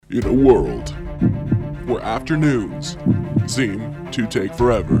In a world where afternoons seem to take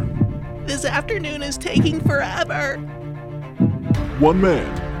forever, This afternoon is taking forever. one man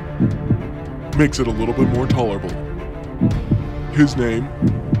makes it a little bit more tolerable. His name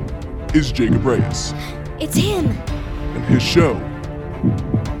is Jacob Reyes, It's him. and his show,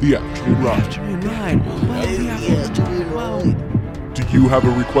 The Afternoon Ride. Afternoon ride. Do you have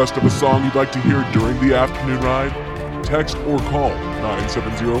a request of a song you'd like to hear during The Afternoon Ride? Text or call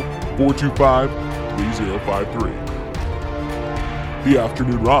 970-425-3053. The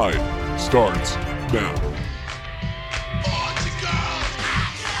Afternoon Ride starts now.